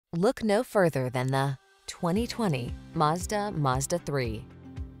Look no further than the 2020 Mazda Mazda3.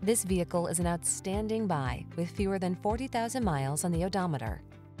 This vehicle is an outstanding buy with fewer than 40,000 miles on the odometer.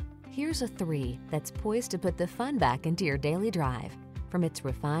 Here's a 3 that's poised to put the fun back into your daily drive. From its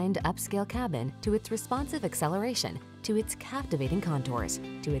refined upscale cabin to its responsive acceleration to its captivating contours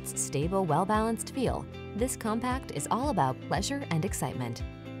to its stable, well-balanced feel, this compact is all about pleasure and excitement.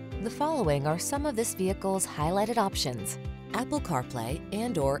 The following are some of this vehicle's highlighted options: Apple CarPlay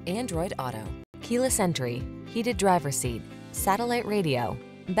and/or Android Auto, keyless entry, heated driver's seat, satellite radio,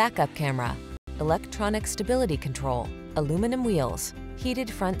 backup camera, electronic stability control, aluminum wheels, heated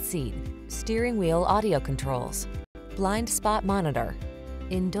front seat, steering wheel audio controls, blind spot monitor.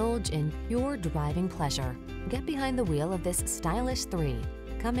 Indulge in pure driving pleasure. Get behind the wheel of this stylish 3.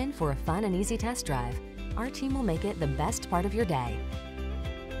 Come in for a fun and easy test drive. Our team will make it the best part of your day.